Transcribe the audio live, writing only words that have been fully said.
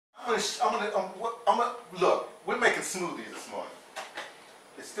look. We're making smoothies this morning.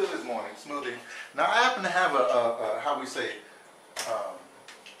 It still is morning smoothie. Now I happen to have how we say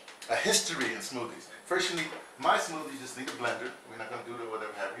a history in smoothies. First, you need my smoothie. You just need a blender. We're not going to do it or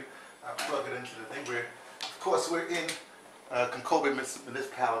whatever have you. I plug it into the thing. Of course, we're in Concobe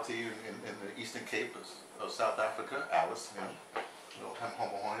municipality in the Eastern Cape of South Africa. Alice, you know, little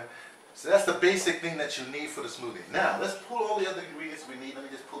humble horn. So that's the basic thing that you need for the smoothie. Now, let's pull all the other ingredients we need. Let me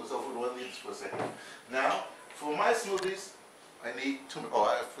just pull this over to one leaves for a second. Now, for my smoothies, I need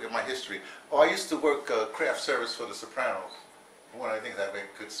I forget my history. I used to work craft service for the Sopranos. One of the things I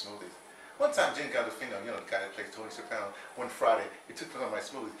make good smoothies. One time, Jim Gandolfino, you know, the guy that plays Tony Soprano, one Friday, he took one of my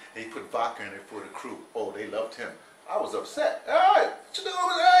smoothies and he put vodka in it for the crew. Oh, they loved him. I was upset. All right, what you doing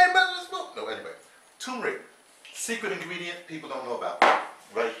over there? I ain't messing with smoke. No, anyway. Turmeric, secret ingredient people don't know about.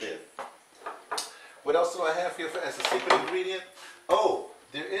 Right there. What else do I have here as a secret ingredient? Oh,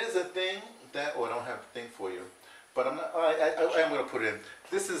 there is a thing that, I don't have a thing for you, but I am going to put it in.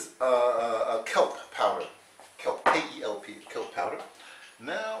 This is a kelp powder. Kelp, K-E-L-P, kelp powder.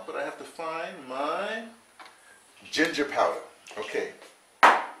 Now, but I have to find my ginger powder. Okay,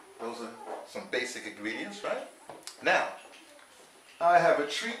 those are some basic ingredients, right? Now, I have a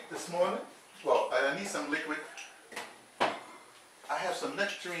treat this morning. Well, I need some liquid. I have some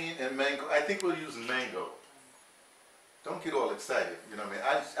nectarine and mango. I think we'll use mango. Don't get all excited, you know what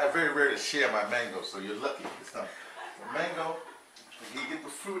I mean? I very rarely share my mango, so you're lucky this time. The mango, you get the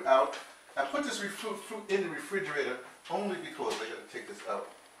fruit out. I put this fruit in the refrigerator only because I got to take this out.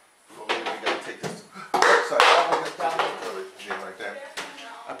 For later, we got to take this. Sorry, like that.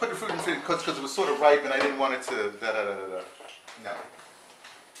 I put the fruit in the refrigerator because it was sort of ripe and I didn't want it to No.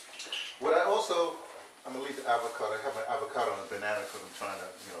 What I also, I'm going to leave the avocado. I have my avocado and a banana because I'm trying to,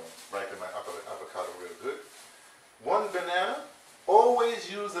 ripen my avocado real good. One banana.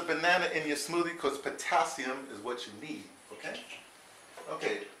 Always use a banana in your smoothie because potassium is what you need, okay?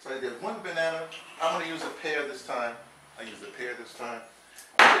 Okay, so I did one banana. I'm going to use a pear this time. I use a pear this time.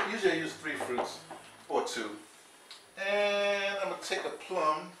 Usually I use 3 fruits or 2. And I'm going to take a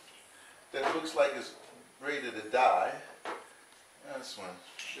plum that looks like it's ready to die. That's one.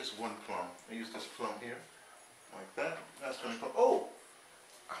 Just one plum. I use this plum here, like that. That's one plum. Oh,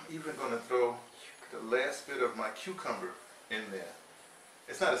 I'm even going to throw the last bit of my cucumber in there.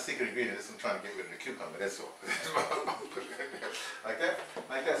 It's not a secret ingredient. I'm trying to get rid of the cucumber. That's all. Like that.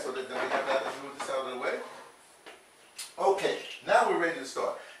 So that then we have that. Let's move this out of the way. Okay, now we're ready to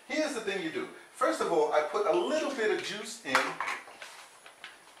start. Here's the thing you do. First of all, I put a little bit of juice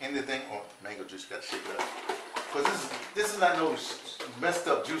in the thing. Oh, mango juice. Got to shake it up. Because this is not no messed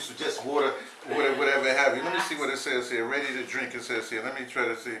up juice with just water, whatever have you. Let me see what it says here. Ready to drink, it says here. Let me try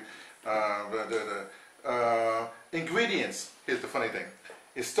to see. Ingredients. Here's the funny thing.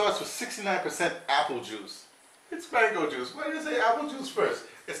 It starts with 69% apple juice. It's mango juice. Why do you say apple juice first?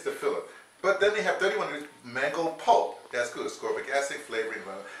 It's the filler. But then they have 31 mango pulp. That's good. Ascorbic acid, flavoring.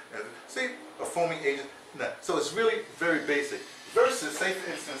 See, a foaming agent. No. So it's really very basic. Versus, say for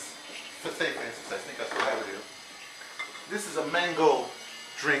instance, I think that's what I would do. This is a mango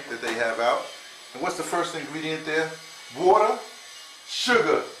drink that they have out. And what's the first ingredient there? Water,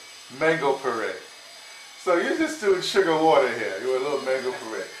 sugar, mango puree. So you're just doing sugar water here. You're a little mango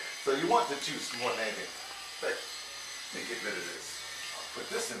puree. So you want the juice more than anything. Let me get rid of this. I'll put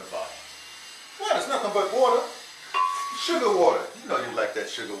this in the bottle. Well, it's nothing but water. Sugar water. You know you like that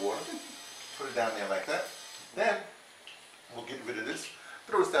sugar water. Put it down there like that. Then we'll get rid of this.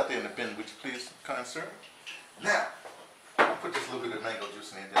 Throw this out there in the bin, would you please, kind sir? Now, I'll put this little bit of mango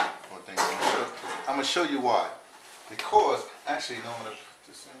juice in there for a thing. I'm going to show you why. Because, actually, I'm going to put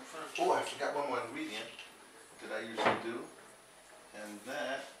this in first. Oh, I forgot one more ingredient that I usually do. And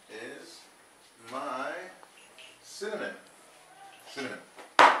that is my cinnamon. Cinnamon.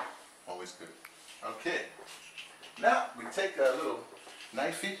 Always good. Okay. Now, we take a little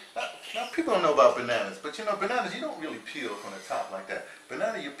knifey. Now, people don't know about bananas, but bananas, you don't really peel from the top like that.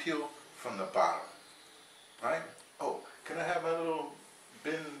 Banana, you peel from the bottom. Right? Oh, can I have my little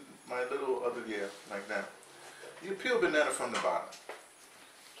bin, my little other, yeah, like that. You peel banana from the bottom.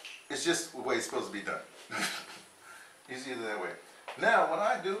 It's just the way it's supposed to be done. Easier that way. Now, what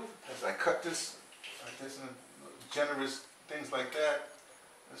I do is I cut this like this in generous things like that.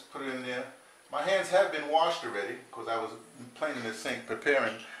 Let's put it in there. My hands have been washed already because I was playing in the sink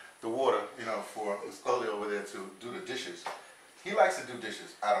preparing the water, for Scully over there to do the dishes. He likes to do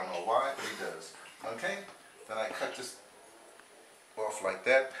dishes. I don't know why, but he does. Okay? Then I cut this off like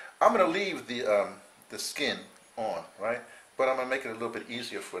that. I'm going to leave the skin on, right? But I'm going to make it a little bit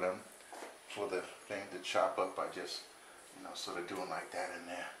easier for them, for the thing to chop up by just, sort of doing like that in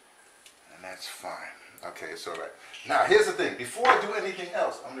there. That's fine. Okay, it's all right. Now, here's the thing. Before I do anything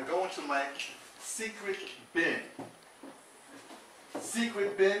else, I'm going to go into my secret bin.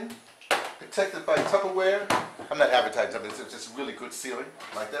 Secret bin, protected by Tupperware. I'm not advertising something. It's just really good sealing,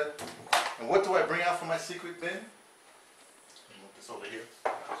 like that. And what do I bring out from my secret bin? Move this over here.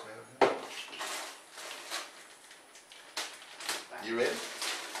 You ready?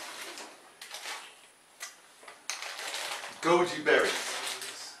 Goji berries.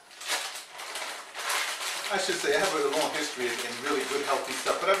 I should say I have a long history in really good healthy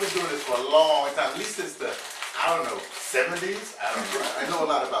stuff, but I've been doing this for a long time, at least since the, I don't know, 70s? I don't know. I know a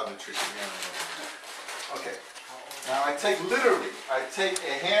lot about nutrition. Yeah. Okay. Now I take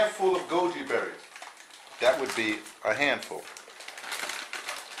a handful of goji berries. That would be a handful.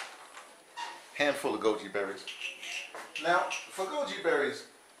 Handful of goji berries. Now, for goji berries,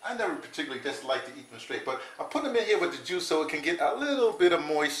 I never particularly just like to eat them straight, but I put them in here with the juice so it can get a little bit of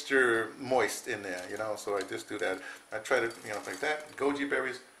moist in there, you know, so I just do that. I try to, you know, like that. Goji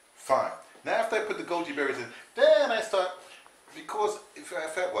berries, fine. Now, after I put the goji berries in, then I start, because if I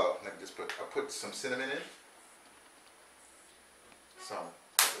let me just I put some cinnamon in. Some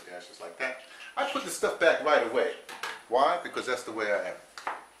dashes like that. I put the stuff back right away. Why? Because that's the way I am.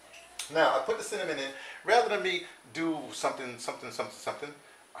 Now, I put the cinnamon in. Rather than me do something,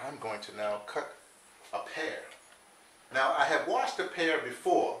 I'm going to now cut a pear. Now, I have washed the pear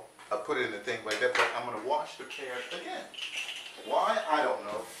before I put it in the thing like that, but I'm going to wash the pear again. Why? I don't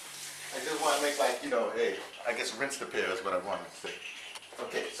know. I just want to make like, you know, hey, I guess rinse the pear is what I wanted to say.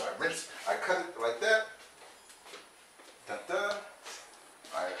 Okay, so I cut it like that. Da-da.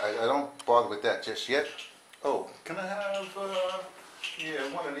 I don't bother with that just yet. Oh, can I have,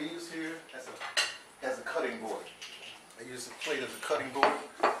 one of these here as a cutting board. I use the plate as a cutting board,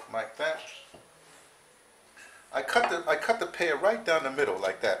 like that. I cut the pear right down the middle,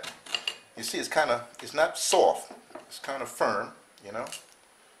 like that. You see, it's not soft. It's kind of firm, you know,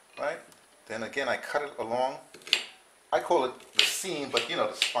 right? Then again, I cut it along. I call it the seam, but you know,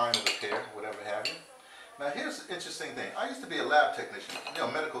 the spine of the pear, whatever have you. Now, here's the interesting thing. I used to be a lab technician, you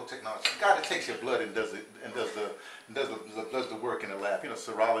know, medical technology. The guy that takes your blood and does the work in the lab. You know,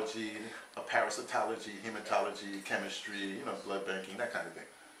 serology, parasitology, hematology, chemistry, you know, blood banking, that kind of thing.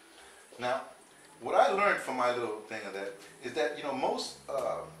 Now, what I learned from my little thing of that is that, you know, most,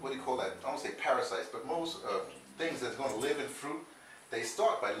 what do you call that? I don't say parasites, but most things that's going to live in fruit, they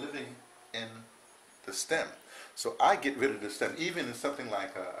start by living in the stem. So I get rid of the stem, even in something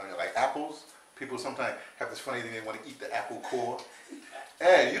like apples. People sometimes have this funny thing, they want to eat the apple core.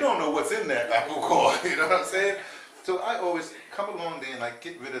 Hey, you don't know what's in that apple core, you know what I'm saying? So I always come along there and I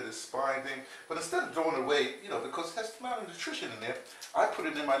get rid of this spine thing, but instead of throwing it away, you know, because there's a lot of nutrition in there, I put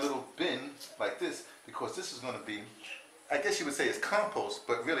it in my little bin like this, because this is going to be, I guess you would say it's compost,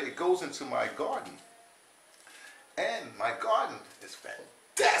 but really it goes into my garden. And my garden is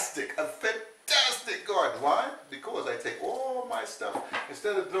fantastic, a fantastic garden. Why? Because I take all my stuff,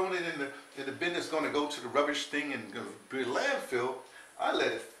 instead of throwing it in the bin that's going to go to the rubbish thing and be a landfill, I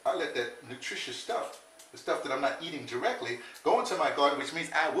let that nutritious stuff, the stuff that I'm not eating directly, go into my garden, which means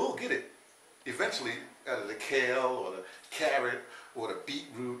I will get it eventually out of the kale or the carrot or the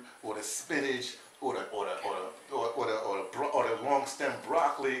beetroot or the spinach or the long stem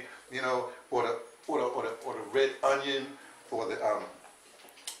broccoli, you know, or the red onion or the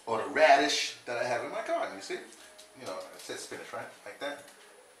radish that I have in my garden. You see, you know, it says spinach, right, like that.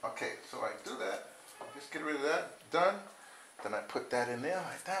 Okay, so I do that. Just get rid of that. Done. Then I put that in there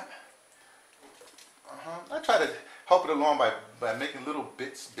like that. I try to help it along by making little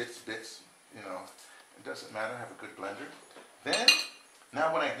bits, you know. It doesn't matter, I have a good blender. Then,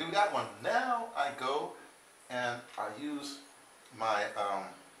 now when I do that one, now I go and I use my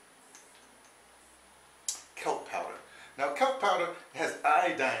kelp powder. Now kelp powder has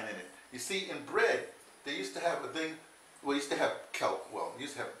iodine in it. You see, in bread, they used to have a thing, well, used to have kelp, well,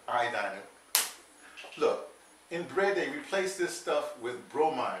 used to have iodine in it. Look, in bread, they replace this stuff with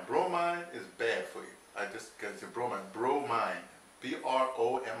bromine. Bromine is bad for you. I just got to say bromine. Bromine.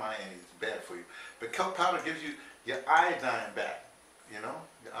 B-R-O-M-I-N. It's bad for you. But kelp powder gives you your iodine back. You know?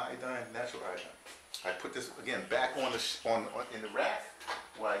 Your iodine, natural iodine. I put this, again, back on in the rack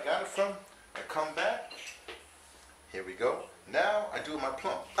where I got it from. I come back. Here we go. Now I do my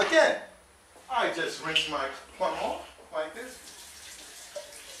plum. Again, I just rinse my plum off like this.